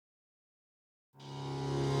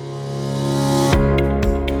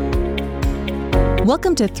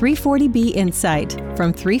Welcome to 340B Insight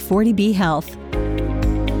from 340B Health.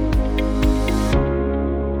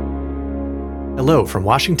 Hello from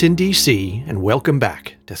Washington, D.C., and welcome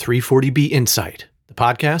back to 340B Insight, the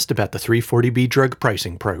podcast about the 340B drug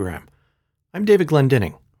pricing program. I'm David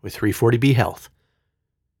Glendinning with 340B Health.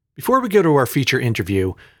 Before we go to our feature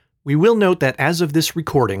interview, we will note that as of this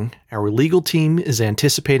recording, our legal team is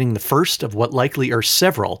anticipating the first of what likely are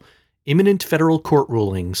several imminent federal court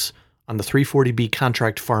rulings on the 340B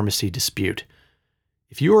contract pharmacy dispute.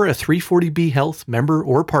 If you are a 340B Health member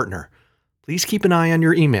or partner, please keep an eye on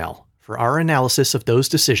your email for our analysis of those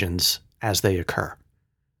decisions as they occur.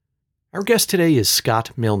 Our guest today is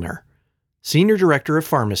Scott Milner, Senior Director of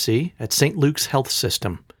Pharmacy at St. Luke's Health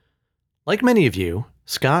System. Like many of you,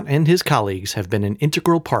 Scott and his colleagues have been an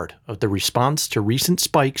integral part of the response to recent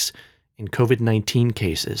spikes in COVID-19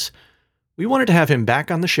 cases. We wanted to have him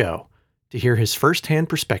back on the show to hear his firsthand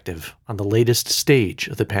perspective on the latest stage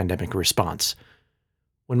of the pandemic response.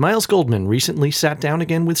 When Miles Goldman recently sat down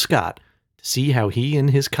again with Scott to see how he and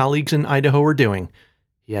his colleagues in Idaho are doing,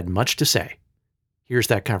 he had much to say. Here's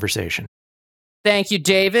that conversation. Thank you,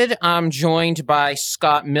 David. I'm joined by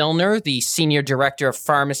Scott Milner, the Senior Director of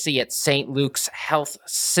Pharmacy at St. Luke's Health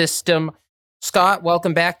System. Scott,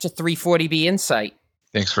 welcome back to 340B Insight.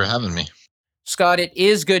 Thanks for having me. Scott, it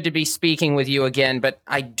is good to be speaking with you again, but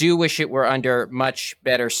I do wish it were under much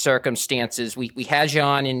better circumstances. We had you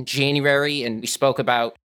on in January, and we spoke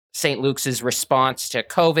about St. Luke's response to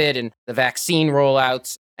COVID and the vaccine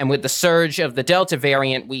rollouts. And with the surge of the Delta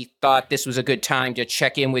variant, we thought this was a good time to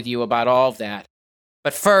check in with you about all of that.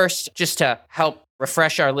 But first, just to help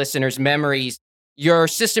refresh our listeners' memories, your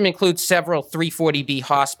system includes several 340B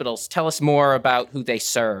hospitals. Tell us more about who they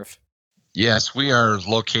serve. Yes, we are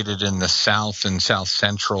located in the south and south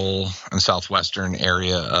central and southwestern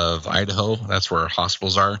area of Idaho. That's where our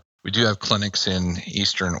hospitals are. We do have clinics in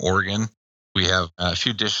eastern Oregon. We have a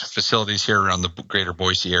few facilities here around the greater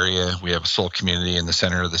Boise area. We have a Soul community in the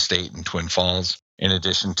center of the state in Twin Falls, in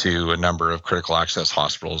addition to a number of critical access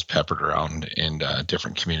hospitals peppered around in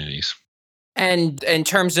different communities. And in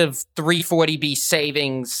terms of 340B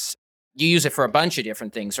savings, you use it for a bunch of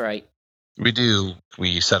different things, right? We do.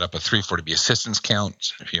 We set up a 340B assistance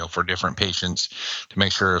count, for different patients to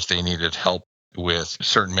make sure if they needed help with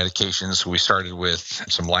certain medications. We started with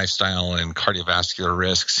some lifestyle and cardiovascular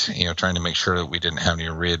risks, trying to make sure that we didn't have any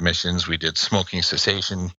readmissions. We did smoking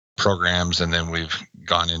cessation programs, and then we've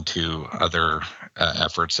gone into other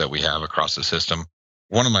efforts that we have across the system.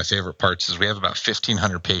 One of my favorite parts is we have about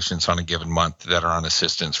 1,500 patients on a given month that are on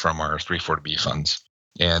assistance from our 340B funds.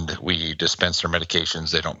 And we dispense their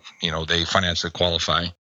medications. They don't, they financially qualify.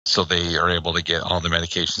 So they are able to get all the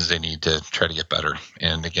medications they need to try to get better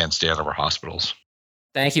and, again, stay out of our hospitals.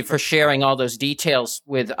 Thank you for sharing all those details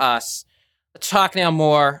with us. Let's talk now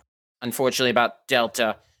more, unfortunately, about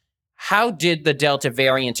Delta. How did the Delta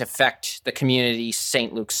variant affect the community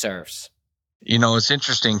St. Luke serves? It's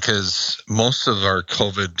interesting because most of our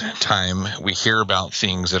COVID time, we hear about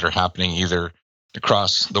things that are happening either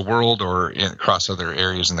across the world or across other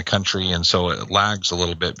areas in the country. And so it lags a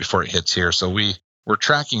little bit before it hits here. So we were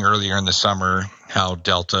tracking earlier in the summer how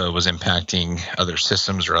Delta was impacting other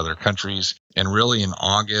systems or other countries. And really in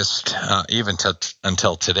August, even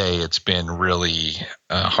until today, it's been really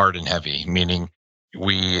hard and heavy, meaning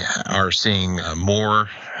we are seeing more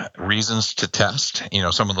reasons to test.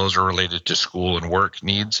 Some of those are related to school and work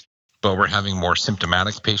needs, but we're having more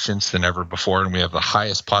symptomatic patients than ever before, and we have the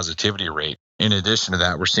highest positivity rate. In addition to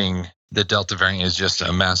that, we're seeing the Delta variant is just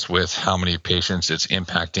a mess with how many patients it's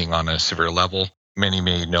impacting on a severe level. Many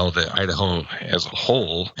may know that Idaho as a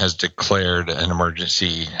whole has declared an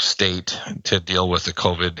emergency state to deal with the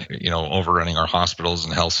COVID, overrunning our hospitals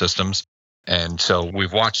and health systems. And so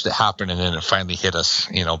we've watched it happen, and then it finally hit us,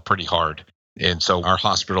 pretty hard. And so our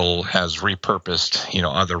hospital has repurposed,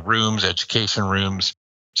 other rooms, education rooms.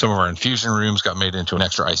 Some of our infusion rooms got made into an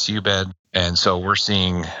extra ICU bed. And so we're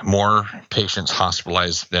seeing more patients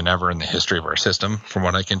hospitalized than ever in the history of our system, from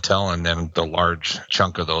what I can tell, and then the large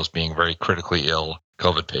chunk of those being very critically ill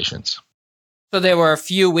COVID patients. So there were a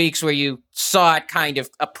few weeks where you saw it kind of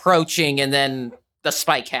approaching, and then the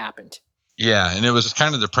spike happened. Yeah, and it was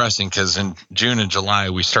kind of depressing because in June and July,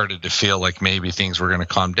 we started to feel like maybe things were going to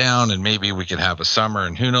calm down and maybe we could have a summer,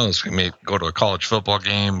 and who knows, we may go to a college football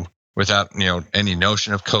game without, any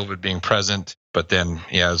notion of COVID being present. But then,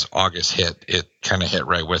 as August hit, it kind of hit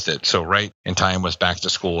right with it. So right in time with back to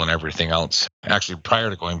school and everything else. Actually, prior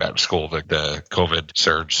to going back to school, the COVID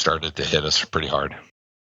surge started to hit us pretty hard.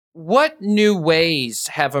 What new ways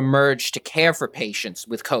have emerged to care for patients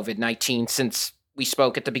with COVID-19 since we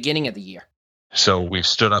spoke at the beginning of the year? So we've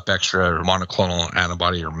stood up extra monoclonal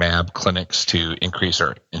antibody or MAB clinics to increase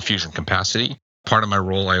our infusion capacity. Part of my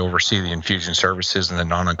role, I oversee the infusion services in the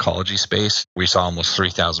non-oncology space. We saw almost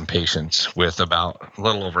 3,000 patients, with about a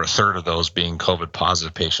little over a third of those being COVID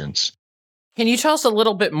positive patients. Can you tell us a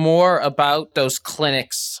little bit more about those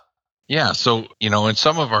clinics? Yeah. So, in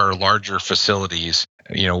some of our larger facilities,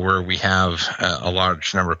 where we have a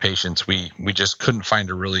large number of patients, we just couldn't find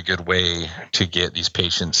a really good way to get these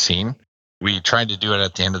patients seen. We tried to do it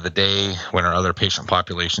at the end of the day when our other patient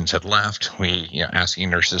populations had left. We, asking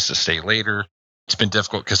nurses to stay later. It's been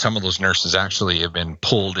difficult because some of those nurses actually have been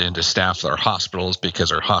pulled in to staff our hospitals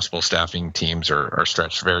because our hospital staffing teams are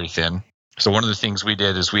stretched very thin. So one of the things we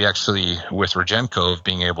did is we actually, with REGEN-COV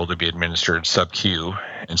being able to be administered sub-Q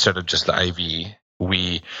instead of just the IV,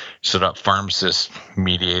 we stood up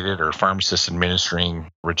pharmacist-mediated or pharmacist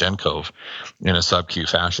administering REGEN-COV in a sub-Q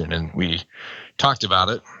fashion. And we talked about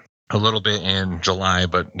it a little bit in July,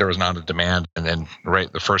 but there was not a demand. And then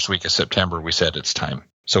right the first week of September, we said it's time.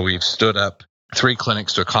 So we've stood up 3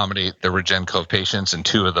 clinics to accommodate the REGEN-COV patients, and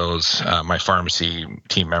 2 of those, my pharmacy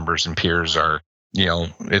team members and peers are,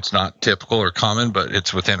 it's not typical or common, but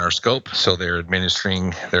it's within our scope. So they're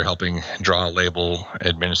helping draw a label,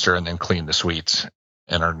 administer, and then clean the suites.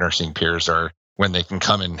 And our nursing peers are, when they can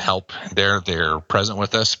come and help, they're present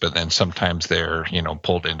with us, but then sometimes they're,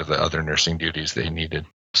 pulled into the other nursing duties they needed.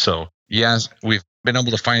 So yes, we've been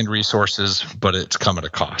able to find resources, but it's come at a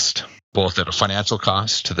cost, both at a financial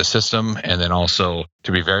cost to the system, and then also,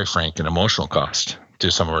 to be very frank, an emotional cost to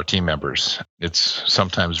some of our team members. It's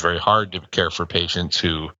sometimes very hard to care for patients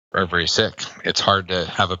who are very sick. It's hard to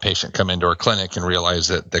have a patient come into our clinic and realize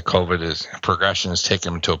that the COVID progression has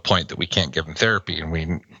taken them to a point that we can't give them therapy, and we,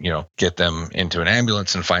 get them into an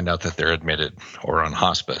ambulance and find out that they're admitted or on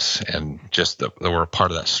hospice. And just that we're a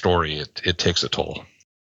part of that story, it takes a toll.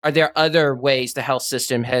 Are there other ways the health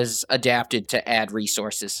system has adapted to add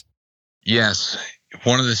resources? Yes.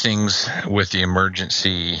 One of the things with the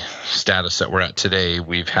emergency status that we're at today,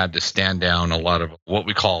 we've had to stand down a lot of what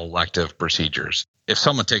we call elective procedures. If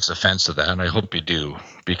someone takes offense to that, and I hope you do,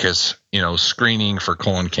 because, screening for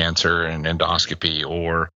colon cancer and endoscopy,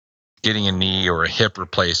 or getting a knee or a hip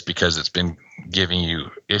replaced because it's been giving you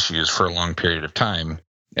issues for a long period of time,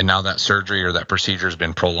 and now that surgery or that procedure has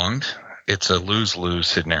been prolonged, it's a lose-lose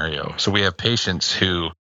scenario. So we have patients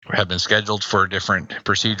who have been scheduled for different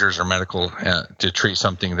procedures or medical to treat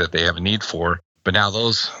something that they have a need for, but now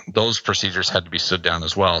those procedures had to be stood down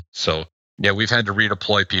as well. So yeah, we've had to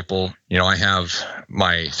redeploy people. I have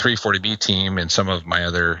my 340B team and some of my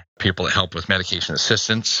other people that help with medication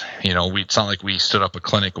assistance. It's not like we stood up a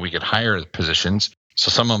clinic and we could hire positions. So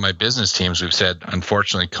some of my business teams, we've said,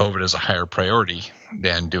 unfortunately, COVID is a higher priority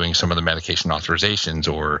than doing some of the medication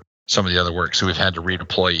authorizations or some of the other work. So we've had to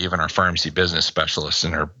redeploy even our pharmacy business specialists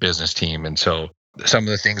in our business team. And so some of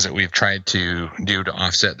the things that we've tried to do to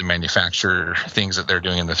offset the manufacturer things that they're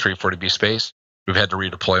doing in the 340B space, we've had to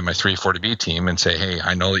redeploy my 340B team and say, hey,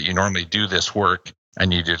 I know that you normally do this work. I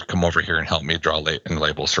need you to come over here and help me draw and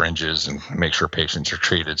label syringes and make sure patients are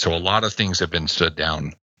treated. So a lot of things have been stood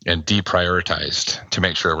down and deprioritized to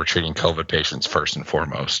make sure we're treating COVID patients first and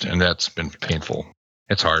foremost. And that's been painful.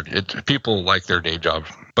 It's hard. People like their day job,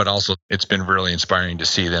 but also it's been really inspiring to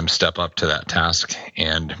see them step up to that task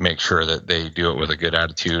and make sure that they do it with a good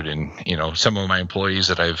attitude. And, some of my employees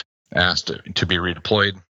that I've asked to be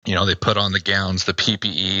redeployed, they put on the gowns, the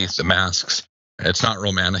PPE, the masks. It's not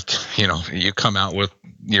romantic. You come out with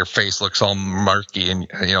your face looks all murky and,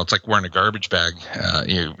 it's like wearing a garbage bag.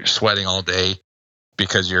 You're sweating all day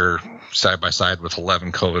because you're side by side with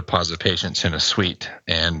 11 COVID positive patients in a suite,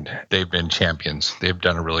 and they've been champions. They've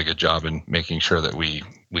done a really good job in making sure that we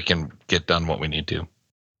can get done what we need to.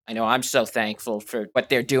 I know I'm so thankful for what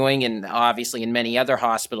they're doing, and obviously in many other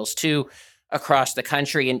hospitals too across the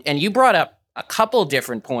country. And you brought up a couple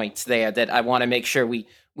different points there that I want to make sure we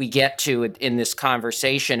get to in this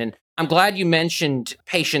conversation. And I'm glad you mentioned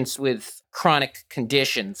patients with chronic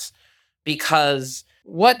conditions, because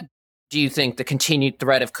what do you think the continued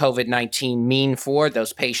threat of COVID-19 mean for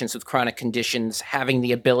those patients with chronic conditions having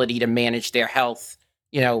the ability to manage their health,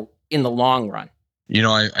 in the long run?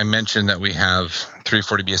 I mentioned that we have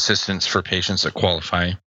 340B assistance for patients that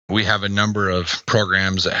qualify. We have a number of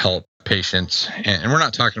programs that help patients, and we're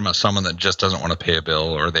not talking about someone that just doesn't want to pay a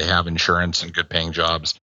bill or they have insurance and good paying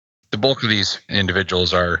jobs. The bulk of these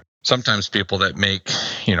individuals are sometimes people that make,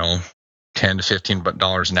 $10 to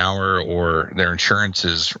 $15 an hour, or their insurance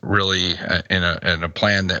is really in a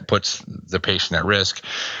plan that puts the patient at risk,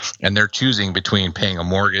 and they're choosing between paying a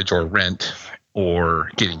mortgage or rent or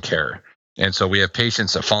getting care. And so we have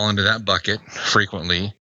patients that fall into that bucket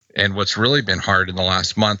frequently, And what's really been hard in the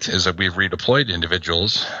last month is that we've redeployed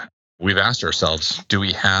individuals. We've asked ourselves, do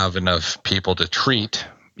we have enough people to treat,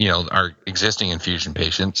 our existing infusion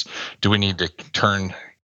patients? Do we need to turn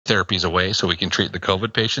therapies away so we can treat the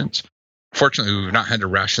COVID patients? Fortunately, we've not had to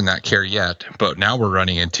ration that care yet, but now we're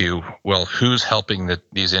running into, well, who's helping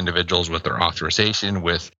these individuals with their authorization,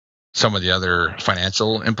 with some of the other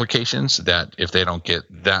financial implications that if they don't get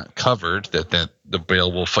that covered, that the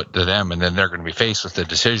bill will foot to them, and then they're going to be faced with the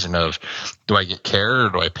decision of, do I get care or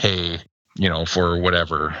do I pay, for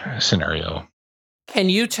whatever scenario. Can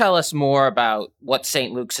you tell us more about what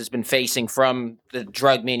St. Luke's has been facing from the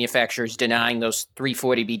drug manufacturers denying those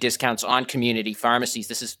 340B discounts on community pharmacies?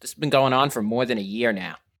 This has been going on for more than a year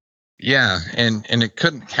now. Yeah, and it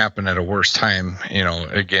couldn't happen at a worse time,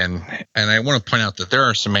 again. And I want to point out that there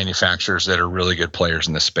are some manufacturers that are really good players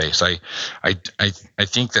in this space. I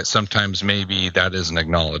think that sometimes maybe that isn't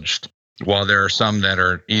acknowledged. While there are some that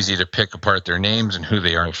are easy to pick apart their names and who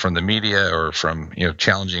they are from the media or from,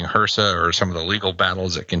 challenging HRSA or some of the legal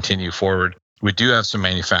battles that continue forward, we do have some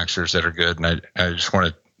manufacturers that are good. And I just want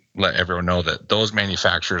to let everyone know that those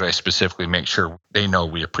manufacturers, I specifically make sure they know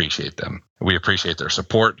we appreciate them. We appreciate their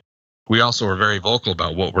support. We also are very vocal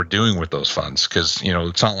about what we're doing with those funds because,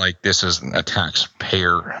 it's not like this is a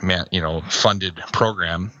taxpayer, funded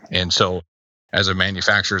program. And so as a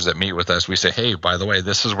manufacturers that meet with us, we say, hey, by the way,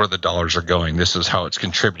 this is where the dollars are going. This is how it's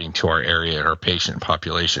contributing to our area, our patient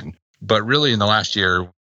population. But really in the last year,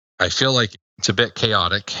 I feel like it's a bit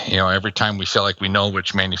chaotic. Every time we feel like we know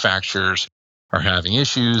which manufacturers are having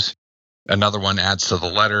issues, another one adds to the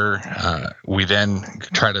letter. We then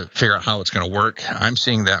try to figure out how it's going to work. I'm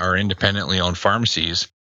seeing that our independently owned pharmacies,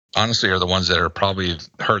 honestly, are the ones that are probably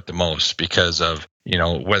hurt the most because of,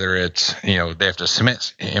 whether it's, they have to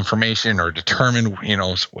submit information or determine,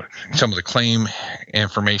 some of the claim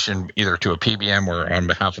information either to a PBM or on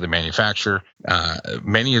behalf of the manufacturer.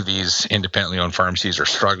 Many of these independently owned pharmacies are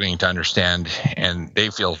struggling to understand and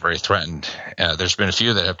they feel very threatened. There's been a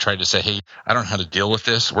few that have tried to say, hey, I don't know how to deal with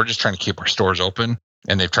this. We're just trying to keep our stores open.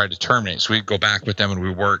 And they've tried to terminate. So we go back with them and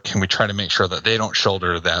we work and we try to make sure that they don't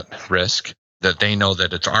shoulder that risk, that they know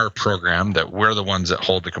that it's our program, that we're the ones that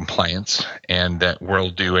hold the compliance, and that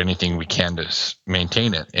we'll do anything we can to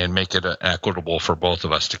maintain it and make it equitable for both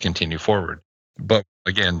of us to continue forward. But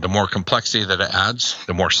again, the more complexity that it adds,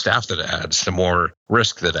 the more staff that it adds, the more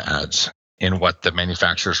risk that it adds in what the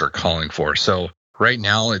manufacturers are calling for. So right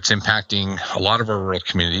now, it's impacting a lot of our rural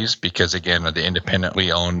communities because, again, the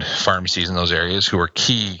independently owned pharmacies in those areas who are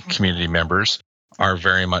key community members are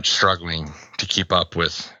very much struggling to keep up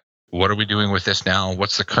with what are we doing with this now?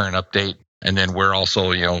 What's the current update? And then we're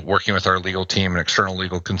also, working with our legal team and external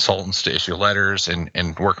legal consultants to issue letters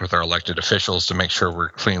and work with our elected officials to make sure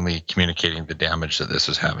we're cleanly communicating the damage that this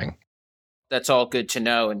is having. That's all good to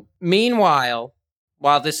know. And meanwhile,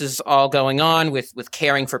 while this is all going on with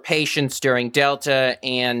caring for patients during Delta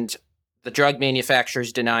and the drug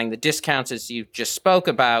manufacturers denying the discounts, as you just spoke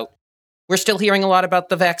about, we're still hearing a lot about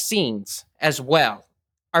the vaccines as well.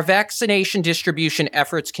 Are vaccination distribution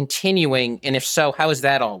efforts continuing? And if so, how is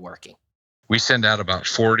that all working? We send out about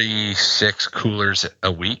 46 coolers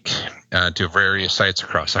a week to various sites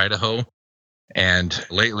across Idaho. And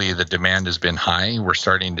lately, the demand has been high. We're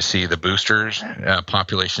starting to see the boosters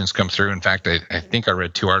populations come through. In fact, I think I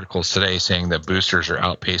read 2 articles today saying that boosters are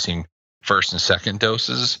outpacing first and second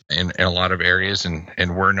doses in a lot of areas,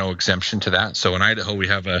 and we're no exemption to that. So in Idaho, we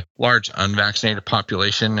have a large unvaccinated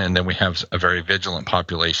population, and then we have a very vigilant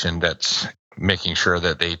population that's making sure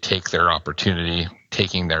that they take their opportunity,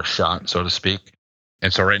 taking their shot, so to speak.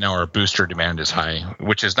 And so right now our booster demand is high,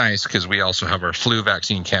 which is nice because we also have our flu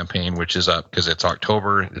vaccine campaign, which is up because it's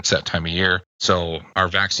October. It's that time of year. So our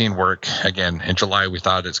vaccine work, again, in July, we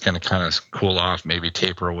thought it's going to kind of cool off, maybe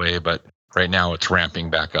taper away, but right now it's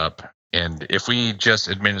ramping back up. And if we just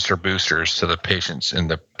administer boosters to the patients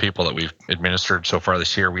and the people that we've administered so far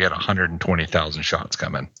this year, we had 120,000 shots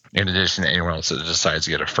coming, in addition to anyone else that decides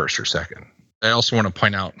to get a first or second. I also want to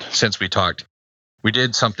point out, since we talked, we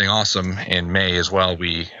did something awesome in May as well.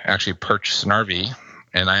 We actually purchased an RV,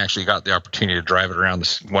 and I actually got the opportunity to drive it around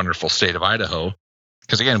this wonderful state of Idaho.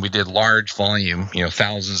 Because again, we did large volume,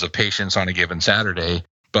 thousands of patients on a given Saturday.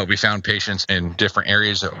 But we found patients in different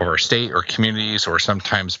areas of our state or communities, or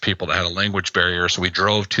sometimes people that had a language barrier. So we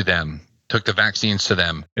drove to them, took the vaccines to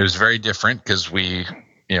them. It was very different because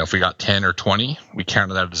if we got 10 or 20, we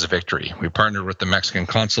counted that as a victory. We partnered with the Mexican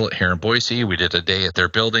consulate here in Boise. We did a day at their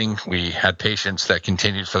building. We had patients that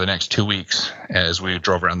continued for the next 2 weeks as we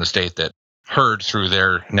drove around the state that heard through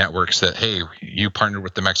their networks that, hey, you partnered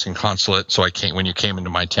with the Mexican consulate. So when you came into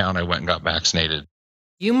my town, I went and got vaccinated.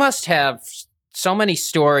 You must have so many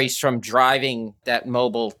stories from driving that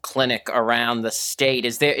mobile clinic around the state.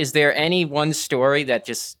 Is there any one story that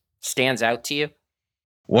just stands out to you?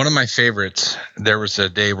 One of my favorites, there was a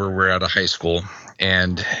day where we're at a high school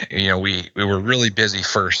and, we were really busy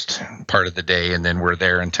first part of the day and then we're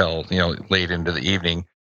there until, late into the evening.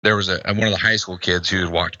 There was one of the high school kids who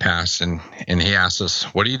had walked past and he asked us,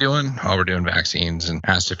 "What are you doing?" "Oh, we're doing vaccines," and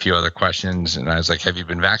asked a few other questions. And I was like, "Have you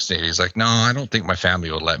been vaccinated?" He's like, "No, I don't think my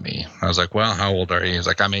family would let me." I was like, "Well, how old are you?" He's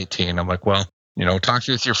like, "I'm 18. I'm like, "Well, talk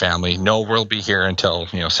with your family. No, we'll be here until,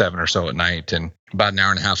 7 or so at night." And about an hour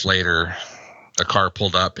and a half later, a car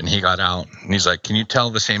pulled up and he got out and he's like, "Can you tell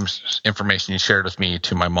the same information you shared with me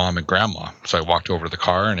to my mom and grandma?" So I walked over to the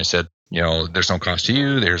car and I said, "There's no cost to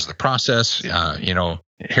you. There's the process.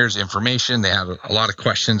 Here's the information." They have a lot of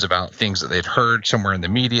questions about things that they'd heard somewhere in the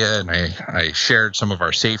media. And I shared some of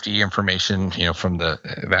our safety information, from the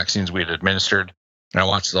vaccines we had administered. And I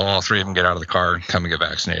watched all three of them get out of the car and come and get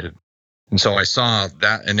vaccinated. And so I saw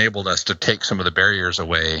that enabled us to take some of the barriers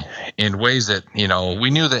away in ways that, we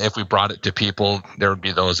knew that if we brought it to people, there would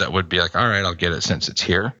be those that would be like, "All right, I'll get it since it's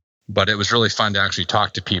here." But it was really fun to actually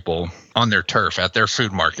talk to people on their turf at their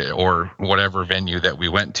food market or whatever venue that we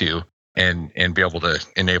went to and be able to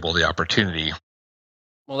enable the opportunity.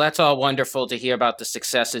 Well, that's all wonderful to hear about the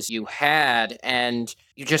successes you had. And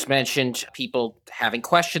you just mentioned people having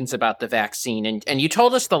questions about the vaccine. And you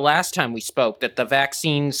told us the last time we spoke that the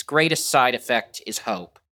vaccine's greatest side effect is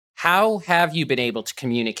hope. How have you been able to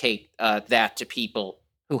communicate that to people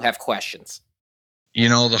who have questions?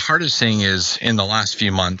 The hardest thing is in the last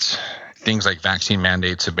few months, things like vaccine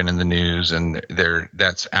mandates have been in the news and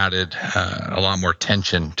that's added a lot more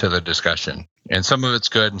tension to the discussion. And some of it's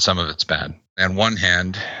good and some of it's bad. On one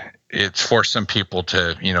hand, it's forced some people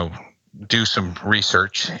to, do some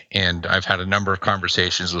research. And I've had a number of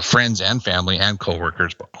conversations with friends and family and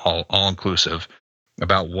coworkers, all inclusive,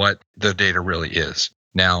 about what the data really is.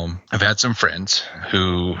 Now, I've had some friends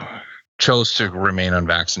who chose to remain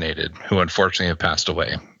unvaccinated, who unfortunately have passed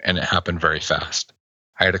away, and it happened very fast.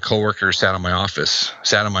 I had a coworker who sat in my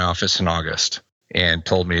office in August and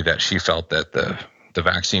told me that she felt that the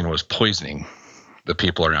vaccine was poisoning the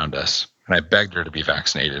people around us. And I begged her to be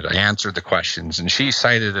vaccinated. I answered the questions and she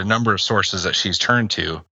cited a number of sources that she's turned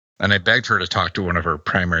to. And I begged her to talk to one of her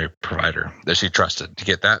primary provider that she trusted to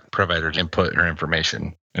get that provider's input or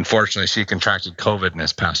information. Unfortunately, she contracted COVID and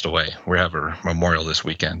has passed away. We have her memorial this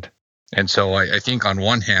weekend. And so I think on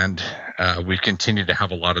one hand, we continue to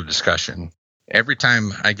have a lot of discussion. Every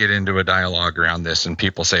time I get into a dialogue around this and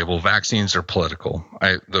people say, "Well, vaccines are political,"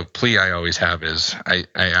 the plea I always have is I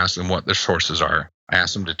ask them what their sources are. I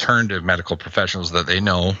ask them to turn to medical professionals that they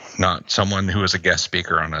know, not someone who is a guest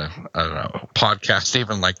speaker on a podcast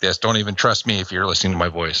even like this. Don't even trust me if you're listening to my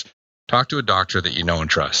voice. Talk to a doctor that you know and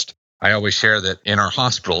trust. I always share that in our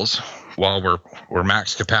hospitals, while we're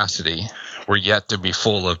max capacity, we're yet to be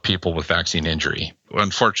full of people with vaccine injury.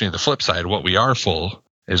 Unfortunately, the flip side, what we are full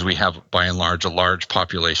is we have, by and large, a large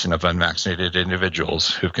population of unvaccinated individuals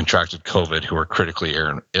who've contracted COVID who are critically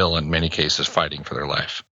ill in many cases fighting for their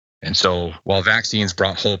life. And so while vaccines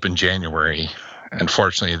brought hope in January,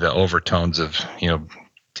 unfortunately, the overtones of,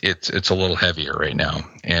 it's a little heavier right now.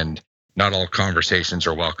 And not all conversations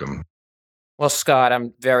are welcome. Well, Scott,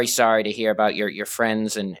 I'm very sorry to hear about your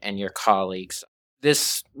friends and your colleagues.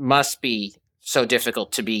 This must be so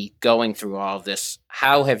difficult to be going through all of this.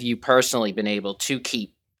 How have you personally been able to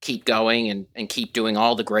keep going and keep doing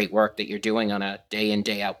all the great work that you're doing on a day in,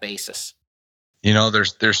 day out basis?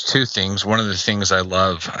 There's two things. One of the things I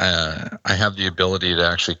love, I have the ability to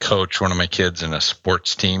actually coach one of my kids in a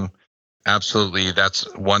sports team. Absolutely. That's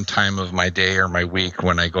one time of my day or my week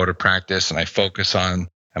when I go to practice and I focus on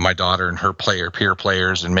my daughter and her peer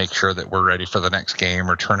players and make sure that we're ready for the next game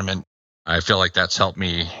or tournament. I feel like that's helped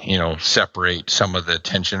me, separate some of the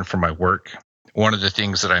tension from my work. One of the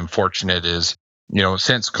things that I'm fortunate is,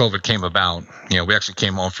 since COVID came about, we actually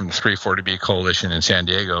came home from the 340B coalition in San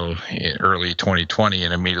Diego in early 2020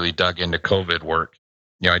 and immediately dug into COVID work.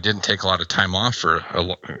 I didn't take a lot of time off for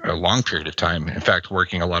a long period of time. In fact,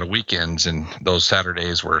 working a lot of weekends, and those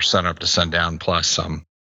Saturdays were sun up to sundown plus some.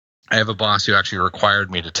 I have a boss who actually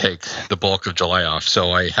required me to take the bulk of July off.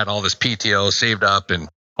 So I had all this PTO saved up and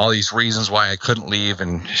all these reasons why I couldn't leave.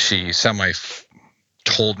 And she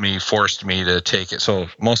forced me to take it. So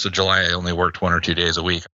most of July, I only worked 1 or 2 days a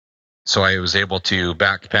week. So I was able to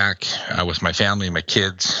backpack with my family, my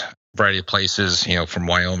kids, variety of places, from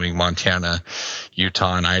Wyoming, Montana,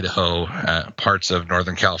 Utah, and Idaho, parts of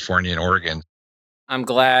Northern California and Oregon. I'm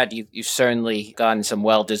glad you've certainly gotten some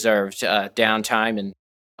well-deserved downtime, and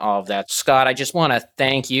all of that. Scott, I just want to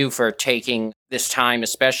thank you for taking this time,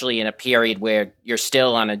 especially in a period where you're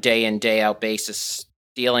still on a day in, day out basis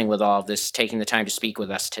dealing with all of this, taking the time to speak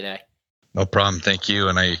with us today. No problem. Thank you.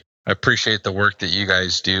 And I appreciate the work that you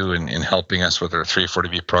guys do in helping us with our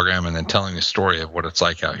 340B program and then telling the story of what it's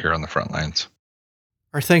like out here on the front lines.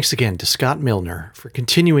 Our thanks again to Scott Milner for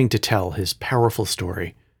continuing to tell his powerful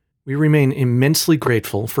story. We remain immensely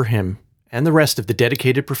grateful for him and the rest of the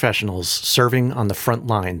dedicated professionals serving on the front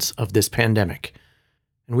lines of this pandemic.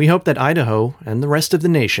 And we hope that Idaho and the rest of the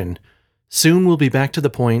nation soon will be back to the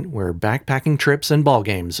point where backpacking trips and ball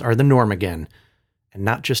games are the norm again, and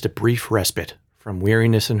not just a brief respite from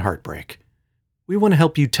weariness and heartbreak. We want to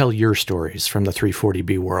help you tell your stories from the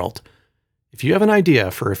 340B world. If you have an idea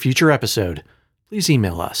for a future episode, please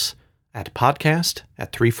email us at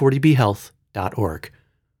podcast@340bhealth.org.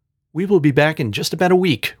 We will be back in just about a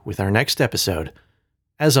week with our next episode.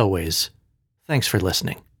 As always, thanks for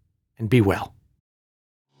listening, and be well.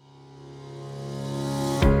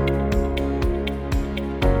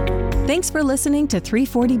 Thanks for listening to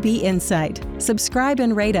 340B Insight. Subscribe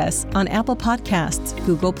and rate us on Apple Podcasts,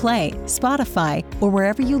 Google Play, Spotify, or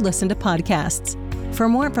wherever you listen to podcasts. For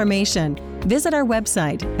more information, visit our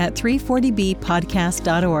website at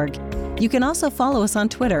 340bpodcast.org. You can also follow us on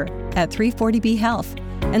Twitter at 340bhealth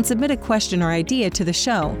and submit a question or idea to the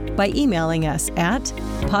show by emailing us at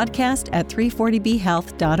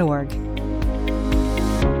podcast@340bhealth.org.